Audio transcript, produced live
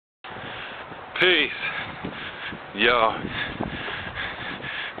Peace. Yo,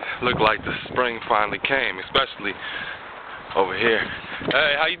 look like the spring finally came, especially over here.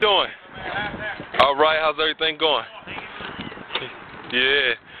 Hey, how you doing? All right, how's everything going?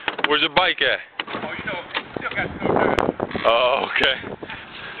 Yeah. Where's your bike at? Oh, you know, still got to go there. Oh, okay. It'll be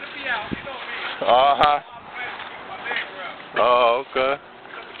out, you know me. Uh-huh. My leg rough. Oh, okay.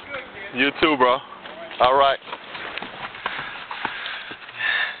 Good, You too, bro. All right.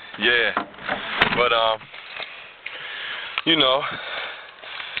 Yeah. But, you know,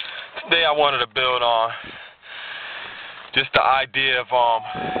 today I wanted to build on just the idea of, how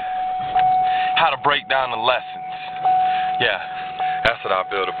to break down the lessons. Yeah, that's what I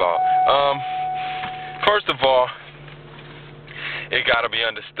build about. First of all, it got to be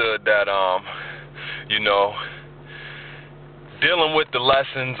understood that, you know, dealing with the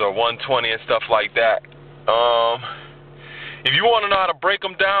lessons or 120 and stuff like that, if you want to know how to break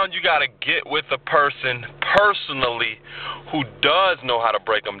them down, you got to get with a person personally who does know how to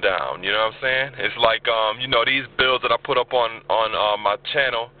break them down. You know what I'm saying? It's like, you know, these builds that I put up on my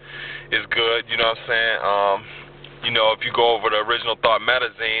channel is good. You know what I'm saying? You know, if you go over to Original Thought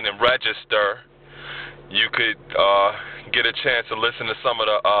Magazine and register, you could get a chance to listen to some of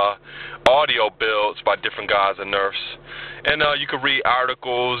the audio builds by different guys and nurse. And you could read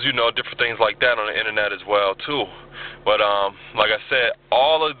articles, you know, different things like that on the internet as well, too. But like I said,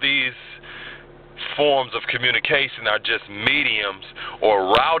 all of these forms of communication are just mediums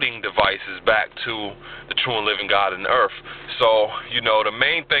or routing devices back to the true and living God in the earth. So, you know, the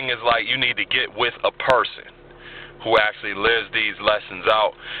main thing is like you need to get with a person who actually lives these lessons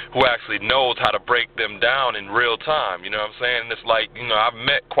out, who actually knows how to break them down in real time, you know what I'm saying? And it's like, you know, I've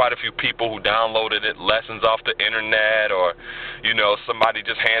met quite a few people who downloaded lessons off the internet, or, you know, somebody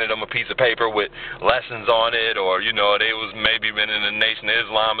just handed them a piece of paper with lessons on it, or, you know, they was maybe been in the Nation of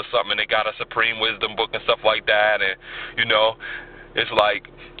Islam or something, and they got a Supreme Wisdom book and stuff like that, and, you know, it's like,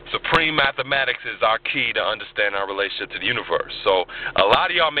 supreme mathematics is our key to understand our relationship to the universe. So a lot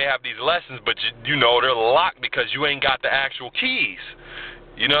of y'all may have these lessons, but you know they're locked because you ain't got the actual keys.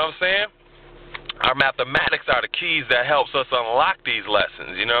 You know what I'm saying? Our mathematics are the keys that helps us unlock these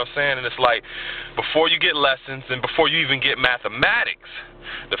lessons. You know what I'm saying? And it's like, before you get lessons and before you even get mathematics,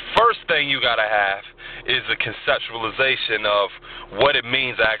 the first thing you got to have is a conceptualization of what it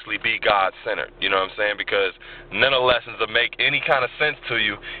means to actually be God-centered. You know what I'm saying? Because none of the lessons will make any kind of sense to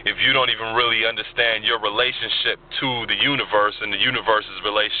you if you don't even really understand your relationship to the universe and the universe's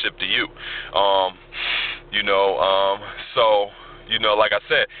relationship to you. So, you know, like I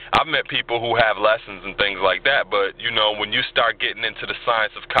said, I've met people who have lessons and things like that, but, you know, when you start getting into the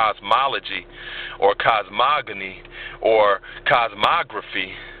science of cosmology or cosmogony or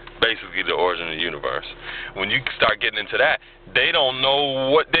cosmography, basically the origin of the universe, when you start getting into that, they don't know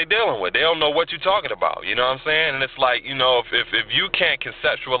what they're dealing with. They don't know what you're talking about. You know what I'm saying? And it's like, you know, if you can't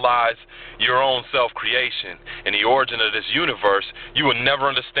conceptualize your own self-creation and the origin of this universe, you will never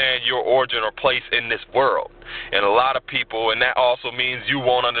understand your origin or place in this world. And a lot of people, and that also means you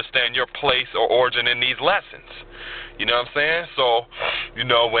won't understand your place or origin in these lessons. You know what I'm saying? So, you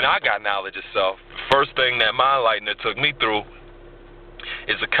know, when I got knowledge of self, the first thing that my enlightenment took me through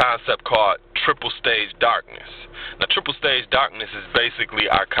is a concept called triple stage darkness. Now, triple stage darkness is basically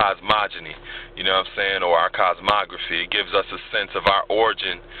our cosmogony, you know what I'm saying, or our cosmography. It gives us a sense of our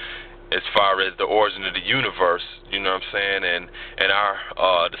origin as far as the origin of the universe, you know what I'm saying, and our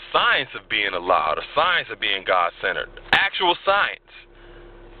the science of being alive, the science of being God-centered, actual science.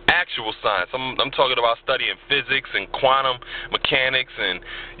 Actual science. I'm talking about studying physics and quantum mechanics and,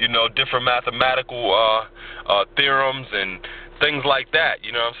 you know, different mathematical theorems and things like that,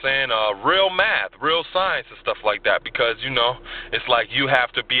 you know what I'm saying? Real math, real science and stuff like that, because, you know, it's like you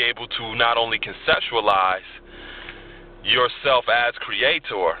have to be able to not only conceptualize yourself as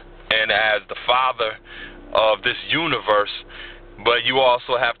creator and as the father of this universe, but you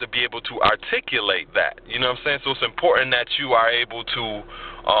also have to be able to articulate that, you know what I'm saying? So it's important that you are able to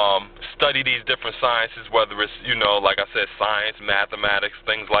study these different sciences, whether it's, you know, like I said, science, mathematics,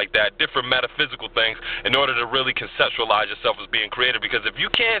 things like that, different metaphysical things, in order to really conceptualize yourself as being created. Because if you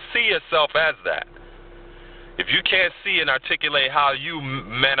can't see yourself as that, if you can't see and articulate how you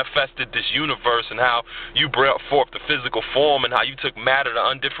manifested this universe and how you brought forth the physical form and how you took matter, the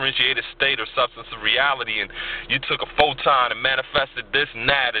undifferentiated state or substance of reality, and you took a photon and manifested this and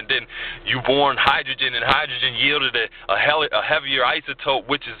that, and then you born hydrogen, and hydrogen yielded a heavier isotope,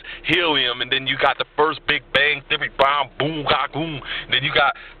 which is helium, and then you got the first Big Bang Theory bomb, boom, boom, and then you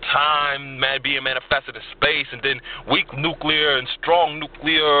got time being manifested in space, and then weak nuclear and strong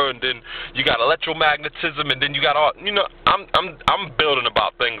nuclear, and then you got electromagnetism, and then you got all, you know, I'm building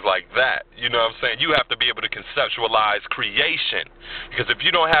about things like that. that. You know what I'm saying? You have to be able to conceptualize creation, because if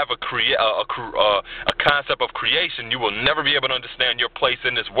you don't have a concept of creation, you will never be able to understand your place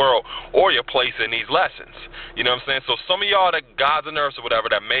in this world or your place in these lessons. You know what I'm saying? So some of y'all that gods and earths or whatever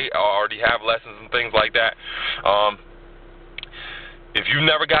that may already have lessons and things like that, if you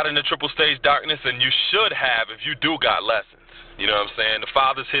never got into triple stage darkness, and you should have if you do got lessons. You know what I'm saying? The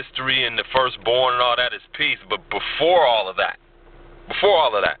father's history and the firstborn and all that is peace, but before all of that,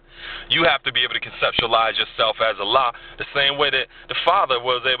 you have to be able to conceptualize yourself as Allah, the same way that the Father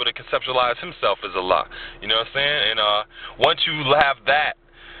was able to conceptualize himself as Allah. You know what I'm saying? And once you have that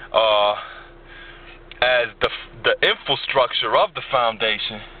as the infrastructure of the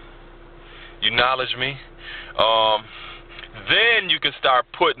foundation, you acknowledge me, then you can start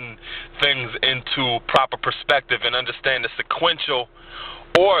putting things into proper perspective and understand the sequential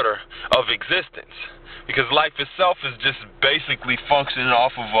order of existence. Because life itself is just basically functioning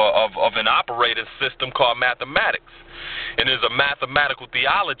off of an operating system called mathematics. And there's a mathematical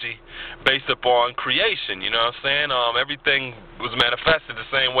theology based upon creation, you know what I'm saying? Everything was manifested the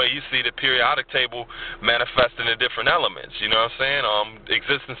same way you see the periodic table manifesting the different elements, you know what I'm saying?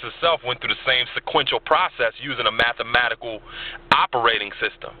 Existence itself went through the same sequential process using a mathematical operating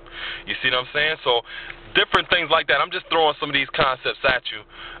system. You see what I'm saying? So different things like that. I'm just throwing some of these concepts at you.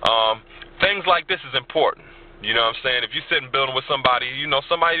 Things like this is important. You know what I'm saying? If you sit in building with somebody, you know,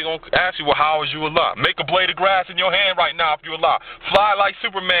 somebody's going to ask you, well, how is you Allah? Make a blade of grass in your hand right now if you Allah. Fly like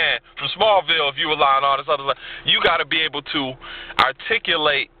Superman from Smallville if you Allah, and all this other stuff. You got to be able to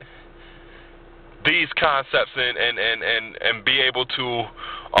articulate these concepts and be able to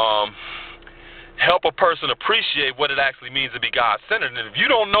help a person appreciate what it actually means to be God-centered. And if you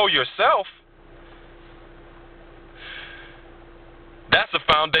don't know yourself, that's a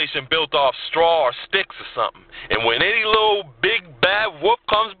foundation built off straw or sticks or something. And when any little big bad wolf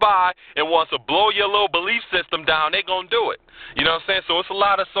comes by and wants to blow your little belief system down, they're going to do it. You know what I'm saying? So it's a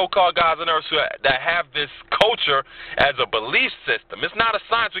lot of so-called gods and earths that have this culture as a belief system. It's not a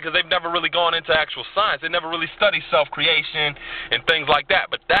science because they've never really gone into actual science. They never really studied self-creation and things like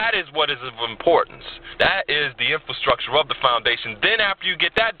that. But that is what is of importance. That is the infrastructure of the foundation. Then after you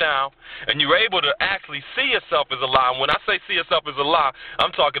get that down and you're able to actually see yourself as Allah, and when I say see yourself as Allah,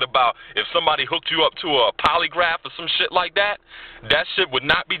 I'm talking about if somebody hooked you up to a polygraph or some shit like that, that shit would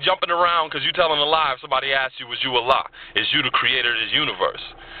not be jumping around because you're telling a lie if somebody asked you, was you Allah? Is you the creator of this universe?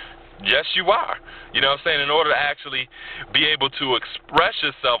 Yes, you are. You know what I'm saying? In order to actually be able to express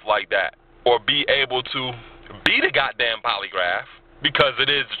yourself like that, or be able to be the goddamn polygraph, because it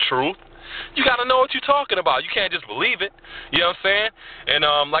is the truth, you got to know what you're talking about. You can't just believe it. You know what I'm saying?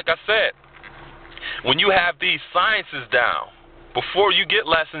 And like I said, when you have these sciences down, before you get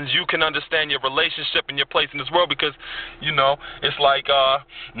lessons, you can understand your relationship and your place in this world, because, you know, it's like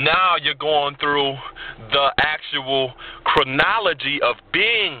now you're going through the actual chronology of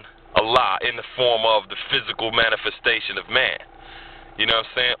being Allah in the form of the physical manifestation of man. You know what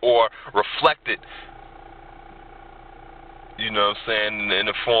I'm saying? Or reflected, you know what I'm saying, in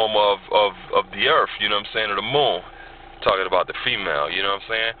the form of the earth, you know what I'm saying, or the moon. Talking about the female, you know what I'm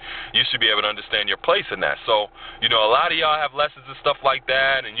saying? You should be able to understand your place in that. So, you know, a lot of y'all have lessons and stuff like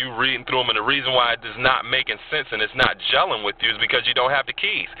that, and you reading through them, and the reason why it is not making sense and it's not gelling with you is because you don't have the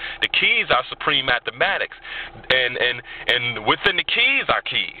keys. The keys are supreme mathematics, and within the keys are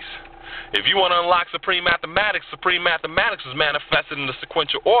keys. If you want to unlock supreme mathematics is manifested in the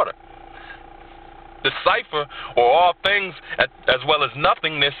sequential order. The cipher, or all things as well as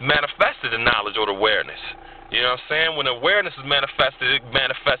nothingness, manifested in knowledge or awareness. You know what I'm saying? When awareness is manifested, it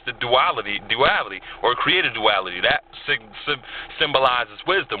manifested duality, or created duality. That symbolizes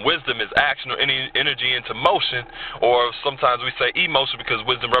wisdom. Wisdom is action or any energy into motion, or sometimes we say emotion because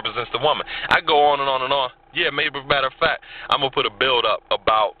wisdom represents the woman. I go on and on and on. Yeah, maybe matter of fact, I'm going to put a build up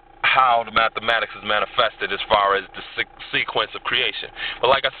about how the mathematics is manifested as far as the sequence of creation.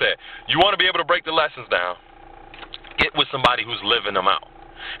 But like I said, you want to be able to break the lessons down, get with somebody who's living them out,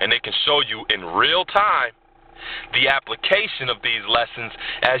 and they can show you in real time the application of these lessons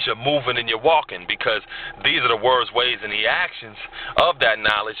as you're moving and you're walking, because these are the words, ways, and the actions of that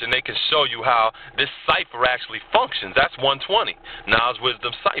knowledge, and they can show you how this cipher actually functions. That's 120, knowledge,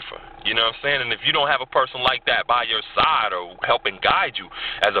 wisdom, cipher. You know what I'm saying? And if you don't have a person like that by your side or helping guide you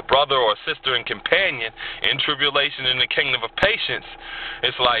as a brother or a sister and companion in tribulation in the kingdom of patience,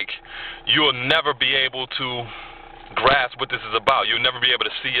 it's like you'll never be able to grasp what this is about. You'll never be able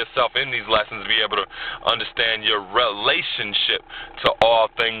to see yourself in these lessons, be able to understand your relationship to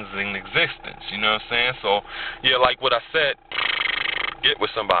all things in existence. You know what I'm saying? So, yeah, like what I said, get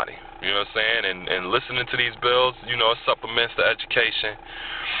with somebody. You know what I'm saying? And listening to these bills, you know, it supplements the education.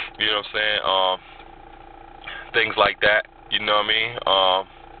 You know what I'm saying? Things like that. You know what I mean?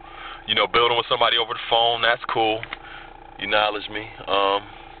 You know, building with somebody over the phone, that's cool. You acknowledge me.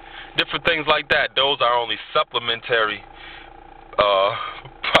 Different things like that. Those are only supplementary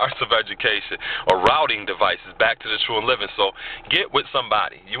parts of education or routing devices back to the true and living. So get with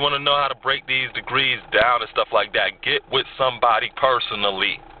somebody. You want to know how to break these degrees down and stuff like that, get with somebody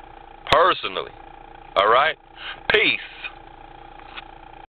personally. All right? Peace.